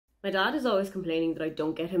My dad is always complaining that I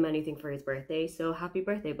don't get him anything for his birthday, so happy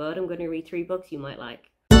birthday, bud. I'm going to read 3 books you might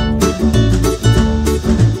like.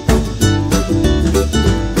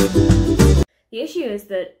 The issue is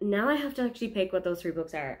that now I have to actually pick what those 3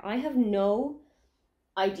 books are. I have no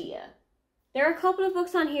idea. There are a couple of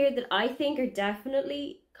books on here that I think are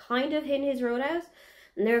definitely kind of in his roadhouse,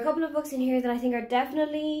 and there are a couple of books in here that I think are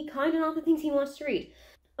definitely kind of not the things he wants to read.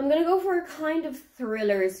 I'm going to go for a kind of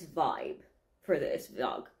thrillers vibe for this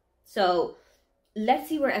vlog. So let's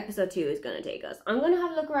see where episode 2 is going to take us. I'm going to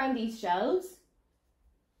have a look around these shelves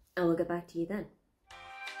and we'll get back to you then.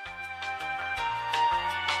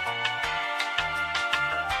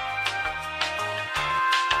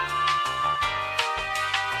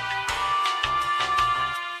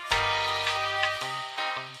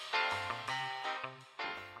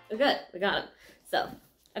 We're good, we got them. So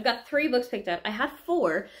I've got 3 books picked out. I had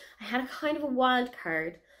 4. I had a kind of a wild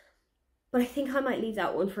card, but I think I might leave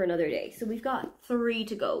that one for another day. So we've got 3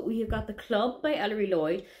 to go. We have got The Club by Ellery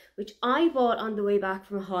Lloyd, which I bought on the way back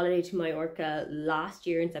from a holiday to Mallorca last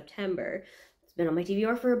year in September. It's been on my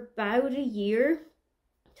TBR for about a year.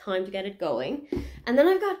 Time to get it going. And then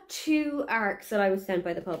I've got 2 arcs that I was sent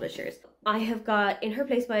by the publishers. I have got In Her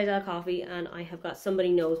Place by Adele Coffey, and I have got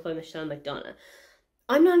Somebody Knows by Michelle McDonough.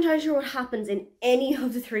 I'm not entirely sure what happens in any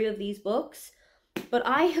of the 3 of these books, but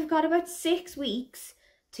I have got about 6 weeks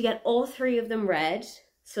to get all 3 of them read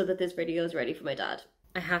so that this video is ready for my dad.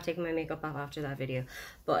 I have taken my makeup off after that video,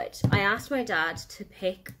 but I asked my dad to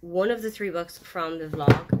pick one of the 3 books from the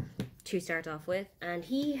vlog to start off with, and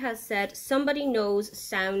he has said Somebody Knows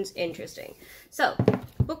sounds interesting. So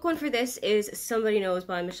book 1 for this is Somebody Knows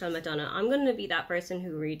by Michelle McDonough. I'm going to be that person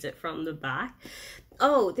who reads it from the back.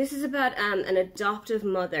 Oh, this is about an adoptive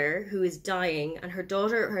mother who is dying, and her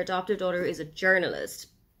adoptive daughter is a journalist.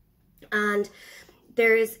 And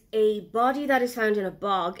there is a body that is found in a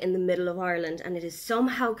bog in the middle of Ireland, and it is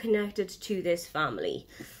somehow connected to this family.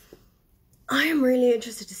 I am really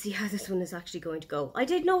interested to see how this one is actually going to go. I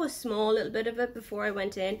did know a small little bit of it before I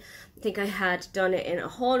went in. I think I had done it in a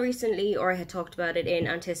haul recently, or I had talked about it in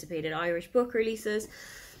anticipated Irish book releases.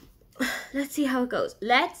 Let's see how it goes.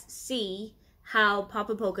 Let's see how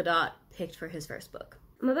Papa Polka Dot picked for his first book.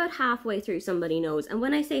 I'm about halfway through Somebody Knows, and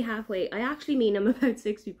when I say halfway, I actually mean I'm about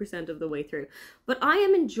 60% of the way through. But I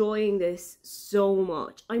am enjoying this so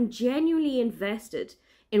much. I'm genuinely invested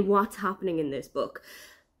in what's happening in this book.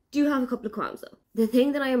 Do have a couple of qualms though. The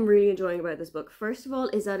thing that I am really enjoying about this book, first of all,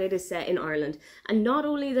 is that it is set in Ireland. And not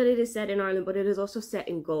only that it is set in Ireland, but it is also set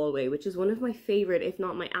in Galway, which is one of my favourite, if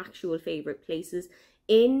not my actual favourite places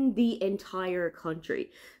in the entire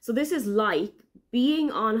country. So this is like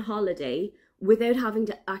being on holiday without having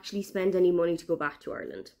to actually spend any money to go back to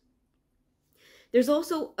Ireland. There's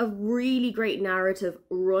also a really great narrative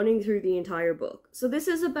running through the entire book. So this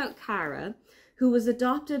is about Cara, who was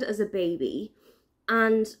adopted as a baby,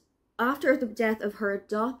 and after the death of her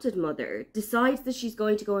adopted mother, decides that she's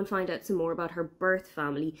going to go and find out some more about her birth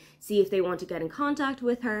family, see if they want to get in contact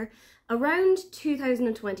with her. Around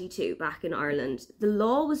 2022, back in Ireland, the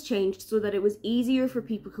law was changed so that it was easier for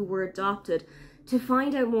people who were adopted to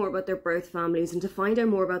find out more about their birth families and to find out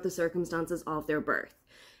more about the circumstances of their birth.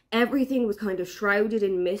 Everything was kind of shrouded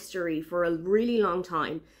in mystery for a really long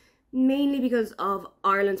time, mainly because of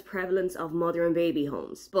Ireland's prevalence of mother and baby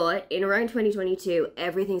homes. But in around 2022,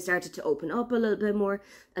 everything started to open up a little bit more.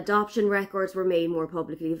 Adoption records were made more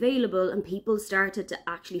publicly available, and people started to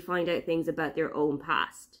actually find out things about their own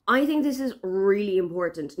past. I think this is really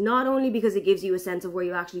important, not only because it gives you a sense of where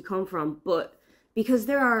you actually come from, but because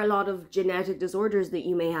there are a lot of genetic disorders that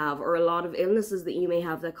you may have, or a lot of illnesses that you may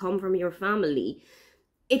have that come from your family.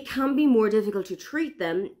 It can be more difficult to treat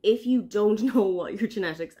them if you don't know what your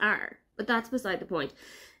genetics are. But that's beside the point.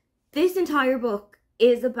 This entire book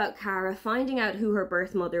is about Cara finding out who her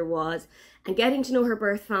birth mother was and getting to know her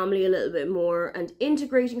birth family a little bit more and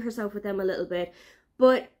integrating herself with them a little bit.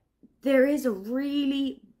 But there is a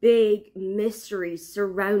really big mystery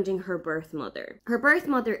surrounding her birth mother. Her birth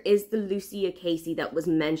mother is the Lucia Casey that was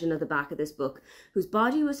mentioned at the back of this book, whose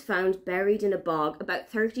body was found buried in a bog about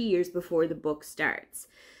 30 years before the book starts.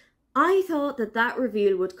 I thought that that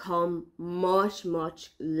reveal would come much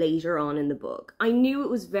later on in the book. I knew it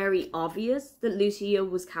was very obvious that Lucia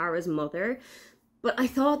was Cara's mother, but I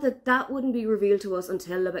thought that that wouldn't be revealed to us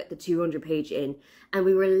until about the 200-page in, and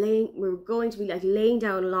we were going to be like laying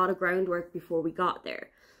down a lot of groundwork before we got there.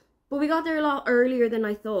 But we got there a lot earlier than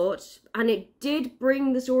I thought, and it did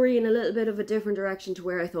bring the story in a little bit of a different direction to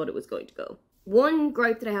where I thought it was going to go. one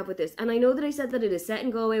gripe that I have with this, and I know that I said that it is set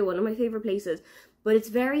in Galway, one of my favourite places, but it's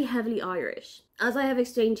very heavily Irish. As I have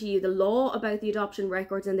explained to you, the law about the adoption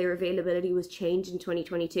records and their availability was changed in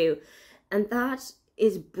 2022, and that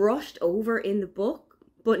is brushed over in the book,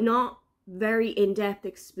 but not very in-depth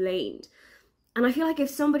explained. And I feel like if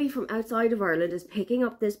somebody from outside of Ireland is picking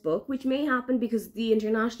up this book, which may happen because the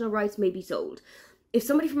international rights may be sold, if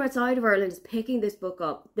somebody from outside of Ireland is picking this book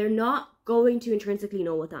up, they're not going to intrinsically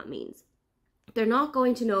know what that means. They're not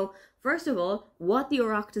going to know, first of all, what the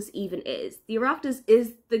Oireachtas even is. The Oireachtas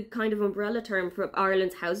is the kind of umbrella term for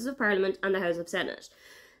Ireland's Houses of Parliament and the House of Senate.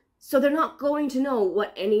 So they're not going to know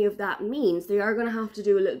what any of that means. They are going to have to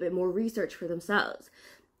do a little bit more research for themselves.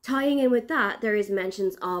 Tying in with that, there is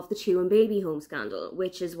mentions of the Tuam Baby Home scandal,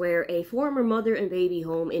 which is where a former mother and baby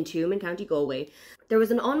home in Tuam in County Galway, there was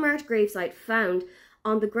an unmarked gravesite found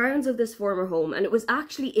on the grounds of this former home, and it was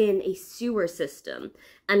actually in a sewer system,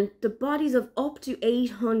 and the bodies of up to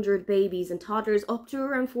 800 babies and toddlers up to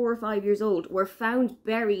around 4 or 5 years old were found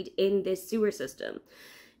buried in this sewer system.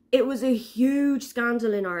 It was a huge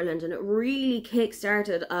scandal in Ireland, and it really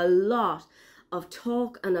kick-started a lot of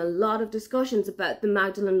talk and a lot of discussions about the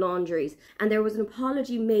Magdalene laundries, and there was an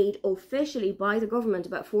apology made officially by the government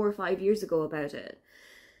about 4 or 5 years ago about it.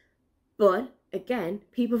 But again,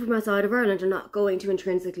 people from outside of Ireland are not going to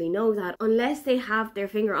intrinsically know that unless they have their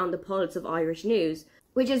finger on the pulse of Irish news,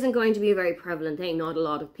 which isn't going to be a very prevalent thing. Not a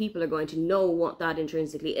lot of people are going to know what that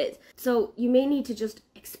intrinsically is. So you may need to just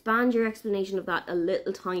expand your explanation of that a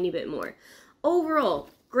little tiny bit more. Overall,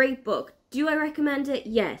 great book. Do I recommend it?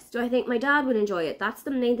 Yes. Do I think my dad would enjoy it? That's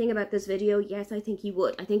the main thing about this video. Yes, I think he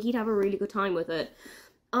would. I think he'd have a really good time with it.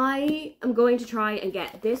 I am going to try and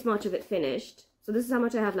get this much of it finished. So this is how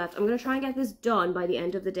much I have left. I'm going to try and get this done by the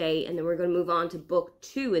end of the day, and then we're going to move on to book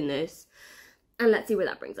 2 in this. And let's see where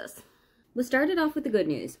that brings us. We'll start it off with the good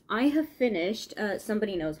news. I have finished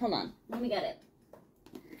Somebody Knows. Hold on. Let me get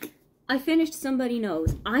it. I finished Somebody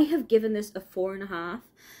Knows. I have given this a 4.5.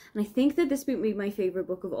 And I think that this would be my favourite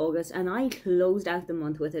book of August, and I closed out the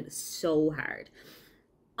month with it so hard.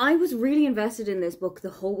 I was really invested in this book the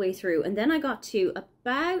whole way through, and then I got to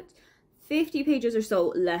about 50 pages or so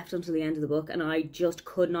left until the end of the book, and I just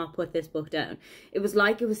could not put this book down. It was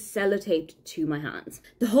like it was sellotaped to my hands.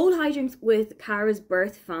 The whole hijinks with Cara's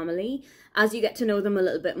birth family, as you get to know them a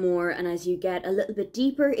little bit more, and as you get a little bit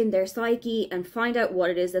deeper in their psyche and find out what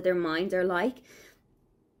it is that their minds are like,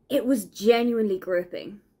 it was genuinely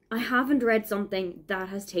gripping. I haven't read something that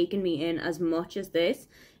has taken me in as much as this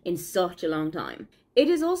in such a long time. It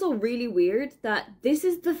is also really weird that this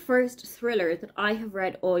is the first thriller that I have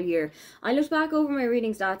read all year. I looked back over my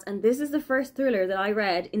reading stats, and this is the first thriller that I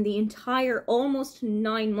read in the entire almost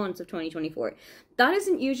 9 months of 2024. That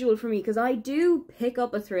isn't usual for me, because I do pick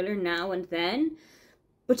up a thriller now and then,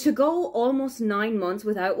 but to go almost 9 months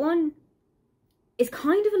without one is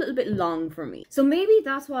kind of a little bit long for me. So maybe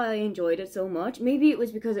that's why I enjoyed it so much. Maybe it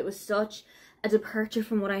was because it was such a departure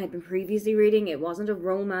from what I had been previously reading. It wasn't a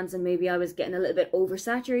romance, and maybe I was getting a little bit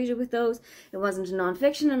oversaturated with those. It wasn't a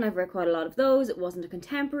non-fiction, and I've read quite a lot of those. It wasn't a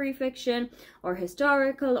contemporary fiction or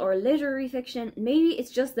historical or literary fiction. Maybe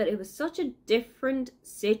it's just that it was such a different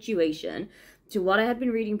situation to what I had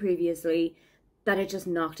been reading previously that it just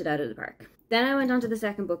knocked it out of the park. Then I went on to the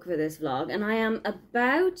second book for this vlog, and I am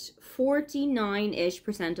about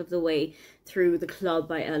 49-ish% of the way through The Club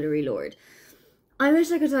by Ellery Lord. I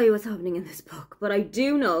wish I could tell you what's happening in this book, but I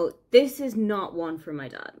do know this is not one for my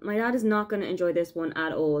dad. My dad is not going to enjoy this one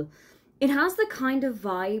at all. It has the kind of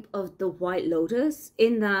vibe of The White Lotus,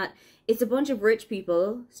 in that it's a bunch of rich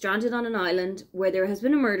people stranded on an island where there has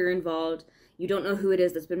been a murder involved. You don't know who it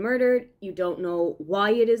is that's been murdered. You don't know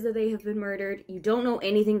why it is that they have been murdered. You don't know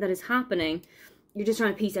anything that is happening. You're just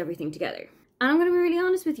trying to piece everything together. And I'm going to be really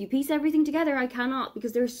honest with you. Piece everything together, I cannot,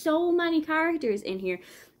 because there's so many characters in here,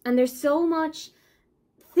 and there's so much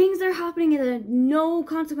things that are happening and have no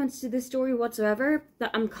consequence to this story whatsoever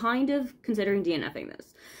that I'm kind of considering DNFing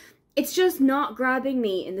this. It's just not grabbing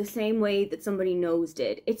me in the same way that Somebody Knows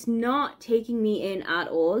did. It's not taking me in at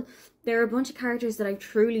all. There are a bunch of characters that I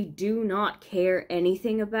truly do not care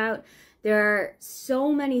anything about. There are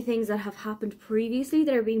so many things that have happened previously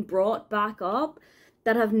that are being brought back up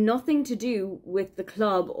that have nothing to do with the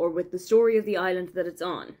club or with the story of the island that it's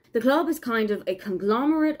on. The club is kind of a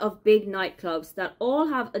conglomerate of big nightclubs that all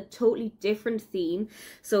have a totally different theme.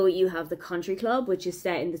 So you have the country club, which is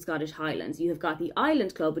set in the Scottish Highlands. You have got the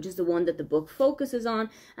island club, which is the one that the book focuses on,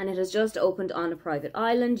 and it has just opened on a private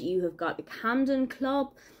island. You have got the Camden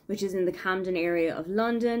club, which is in the Camden area of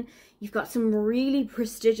London. You've got some really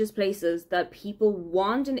prestigious places that people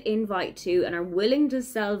want an invite to and are willing to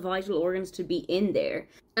sell vital organs to be in there.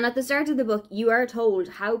 And at the start of the book, you are told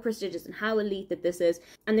how prestigious and how elite that this is.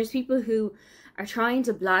 And there's people who are trying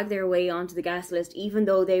to blag their way onto the guest list, even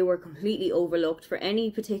though they were completely overlooked for any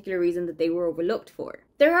particular reason that they were overlooked for.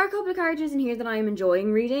 There are a couple of characters in here that I am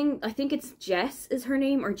enjoying reading. I think it's Jess is her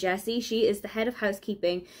name, or Jessie. She is the head of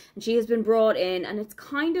housekeeping, and she has been brought in, and it's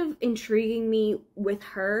kind of intriguing me with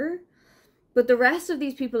her. But the rest of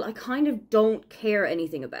these people I kind of don't care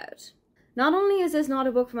anything about. Not only is this not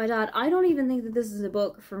a book for my dad, I don't even think that this is a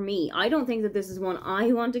book for me. I don't think that this is one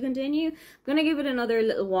I want to continue. I'm going to give it another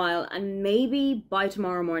little while, and maybe by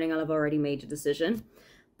tomorrow morning I'll have already made a decision.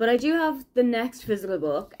 But I do have the next physical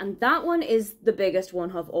book, and that one is the biggest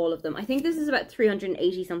one of all of them. I think this is about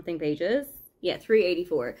 380 something pages. Yeah,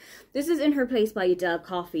 384. This is In Her Place by Adele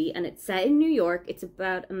Coffey, and it's set in New York. It's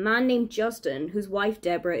about a man named Justin, whose wife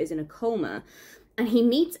Deborah is in a coma. And he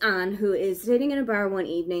meets Anne, who is sitting in a bar one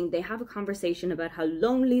evening. They have a conversation about how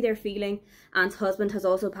lonely they're feeling. Anne's husband has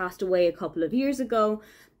also passed away a couple of years ago.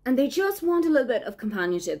 And they just want a little bit of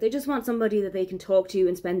companionship. They just want somebody that they can talk to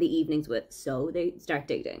and spend the evenings with. So they start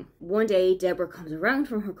dating. One day, Deborah comes around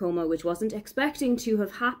from her coma, which wasn't expecting to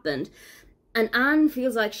have happened. And Anne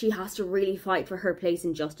feels like she has to really fight for her place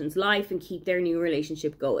in Justin's life and keep their new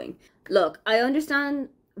relationship going. Look, I understand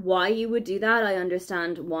why you would do that. I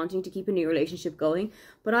understand wanting to keep a new relationship going,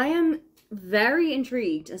 but I am very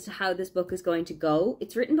intrigued as to how this book is going to go.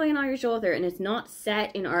 It's written by an Irish author and it's not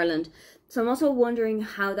set in Ireland, so I'm also wondering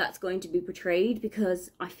how that's going to be portrayed, because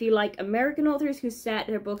I feel like American authors who set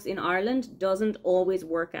their books in Ireland doesn't always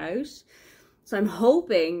work out. So I'm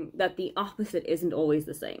hoping that the opposite isn't always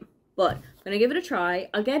the same. But I'm going to give it a try.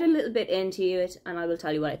 I'll get a little bit into it and I will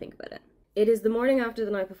tell you what I think about it. It is the morning after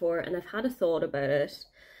the night before and I've had a thought about it.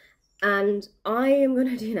 And I am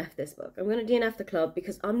going to DNF this book. I'm going to DNF the club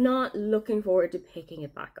because I'm not looking forward to picking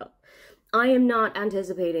it back up. I am not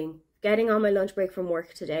anticipating getting on my lunch break from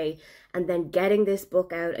work today and then getting this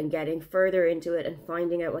book out and getting further into it and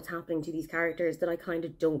finding out what's happening to these characters that I kind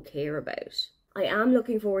of don't care about. I am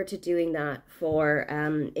looking forward to doing that for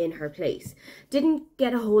In Her Place. Didn't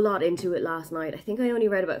get a whole lot into it last night. I think I only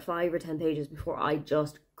read about 5 or 10 pages before I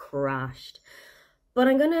just crashed. But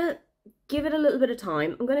I'm going to give it a little bit of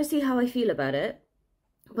time. I'm going to see how I feel about it.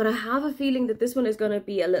 But I have a feeling that this one is going to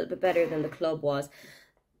be a little bit better than the club was.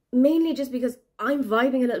 Mainly just because I'm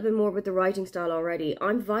vibing a little bit more with the writing style already.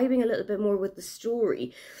 I'm vibing a little bit more with the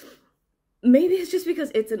story. Maybe it's just because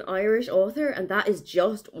it's an Irish author and that is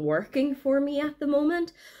just working for me at the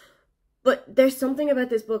moment. But there's something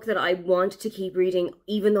about this book that I want to keep reading,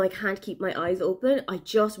 even though I can't keep my eyes open. I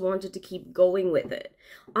just wanted to keep going with it.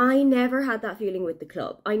 I never had that feeling with the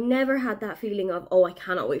club. I never had that feeling of, oh, I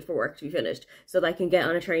cannot wait for work to be finished so that I can get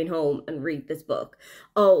on a train home and read this book.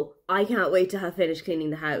 Oh, I can't wait to have finished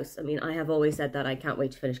cleaning the house. I mean, I have always said that I can't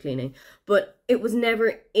wait to finish cleaning. But it was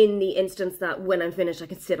never in the instance that when I'm finished, I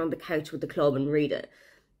can sit on the couch with the club and read it.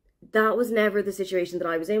 That was never the situation that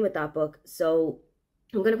I was in with that book. So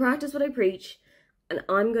I'm going to practice what I preach, and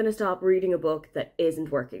I'm going to stop reading a book that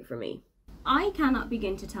isn't working for me. I cannot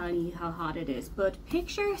begin to tell you how hot it is, but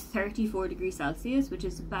picture 34 degrees Celsius, which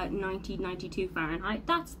is about 92 Fahrenheit.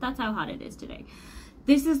 That's how hot it is today.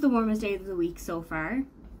 This is the warmest day of the week so far,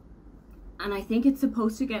 and I think it's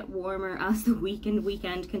supposed to get warmer as the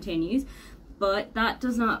weekend continues, but that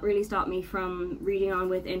does not really stop me from reading on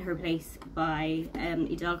with In Her Place by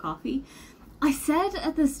Adele Coffey. I said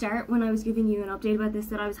at the start when I was giving you an update about this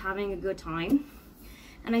that I was having a good time,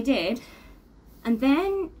 and I did, and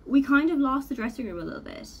then we kind of lost the dressing room a little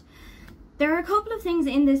bit. There are a couple of things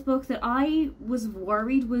in this book that I was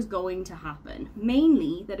worried was going to happen.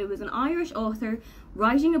 Mainly that it was an Irish author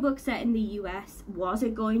writing a book set in the US. Was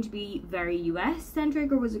it going to be very US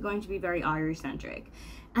centric or was it going to be very Irish centric?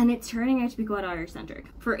 And it's turning out to be quite Irish centric.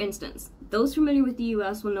 For instance, those familiar with the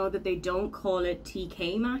US will know that they don't call it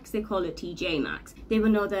TK Maxx, they call it TJ Maxx. They will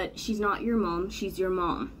know that she's not your mum, she's your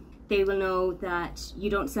mom. They will know that you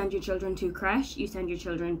don't send your children to a creche, you send your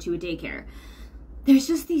children to a daycare. There's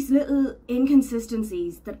just these little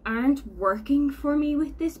inconsistencies that aren't working for me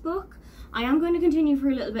with this book. I am going to continue for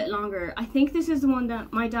a little bit longer. I think this is the one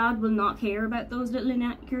that my dad will not care about those little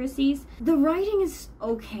inaccuracies. The writing is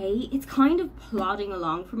okay. It's kind of plodding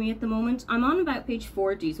along for me at the moment. I'm on about page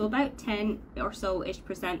 40, so about 10 or so-ish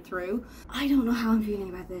 % through. I don't know how I'm feeling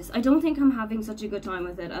about this. I don't think I'm having such a good time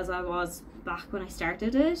with it as I was back when I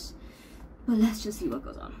started it. But let's just see what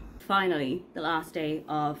goes on. Finally, the last day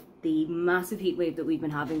of the massive heat wave that we've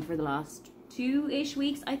been having for the last 2-ish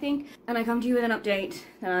weeks, I think, and I come to you with an update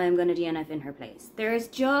that I'm going to DNF in her place. There's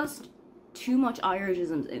just too much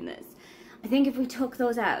Irishisms in this. I think if we took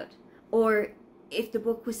those out, or if the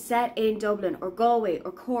book was set in Dublin or Galway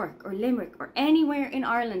or Cork or Limerick or anywhere in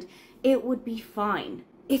Ireland, it would be fine.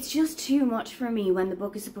 It's just too much for me when the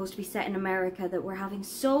book is supposed to be set in America that we're having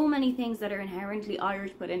so many things that are inherently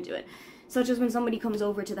Irish put into it. Such as when somebody comes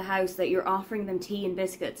over to the house that you're offering them tea and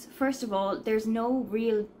biscuits. First of all, there's no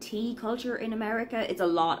real tea culture in America. It's a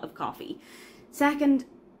lot of coffee. Second,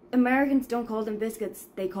 Americans don't call them biscuits,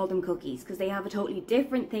 they call them cookies, because they have a totally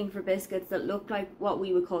different thing for biscuits that look like what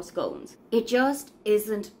we would call scones. It just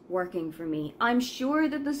isn't working for me. I'm sure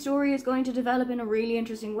that the story is going to develop in a really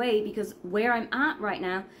interesting way, because where I'm at right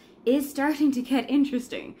now is starting to get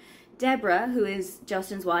interesting. Deborah, who is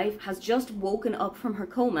Justin's wife, has just woken up from her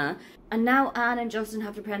coma, and now Anne and Justin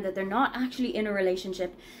have to pretend that they're not actually in a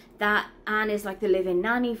relationship, that Anne is like the live-in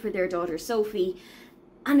nanny for their daughter Sophie.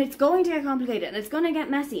 And it's going to get complicated and it's going to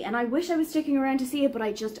get messy, and I wish I was sticking around to see it, but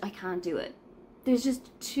I can't do it. There's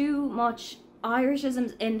just too much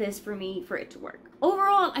Irishisms in this for me for it to work.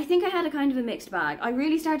 Overall, I think I had a kind of a mixed bag. I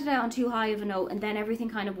really started out on too high of a note and then everything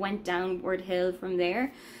kind of went downward hill from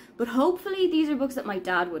there. But hopefully these are books that my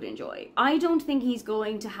dad would enjoy. I don't think he's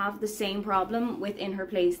going to have the same problem with In Her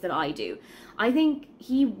Place that I do. I think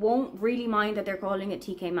he won't really mind that they're calling it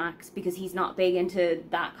TK Maxx because he's not big into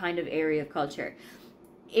that kind of area of culture.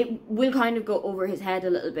 It will kind of go over his head a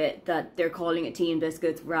little bit that they're calling it tea and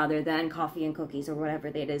biscuits rather than coffee and cookies or whatever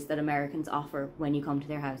it is that Americans offer when you come to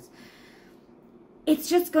their house. It's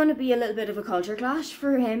just going to be a little bit of a culture clash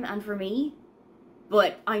for him and for me,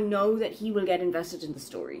 but I know that he will get invested in the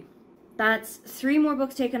story. That's 3 more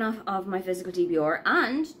books taken off of my physical TBR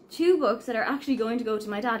and 2 books that are actually going to go to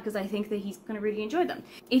my dad because I think that he's going to really enjoy them.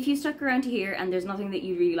 If you stuck around to here and there's nothing that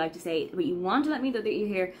you'd really like to say, but you want to let me know that you're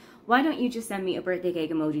here, why don't you just send me a birthday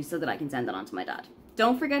cake emoji so that I can send that on to my dad.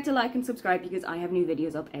 Don't forget to like and subscribe because I have new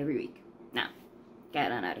videos up every week. Now,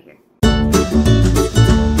 get on out of here.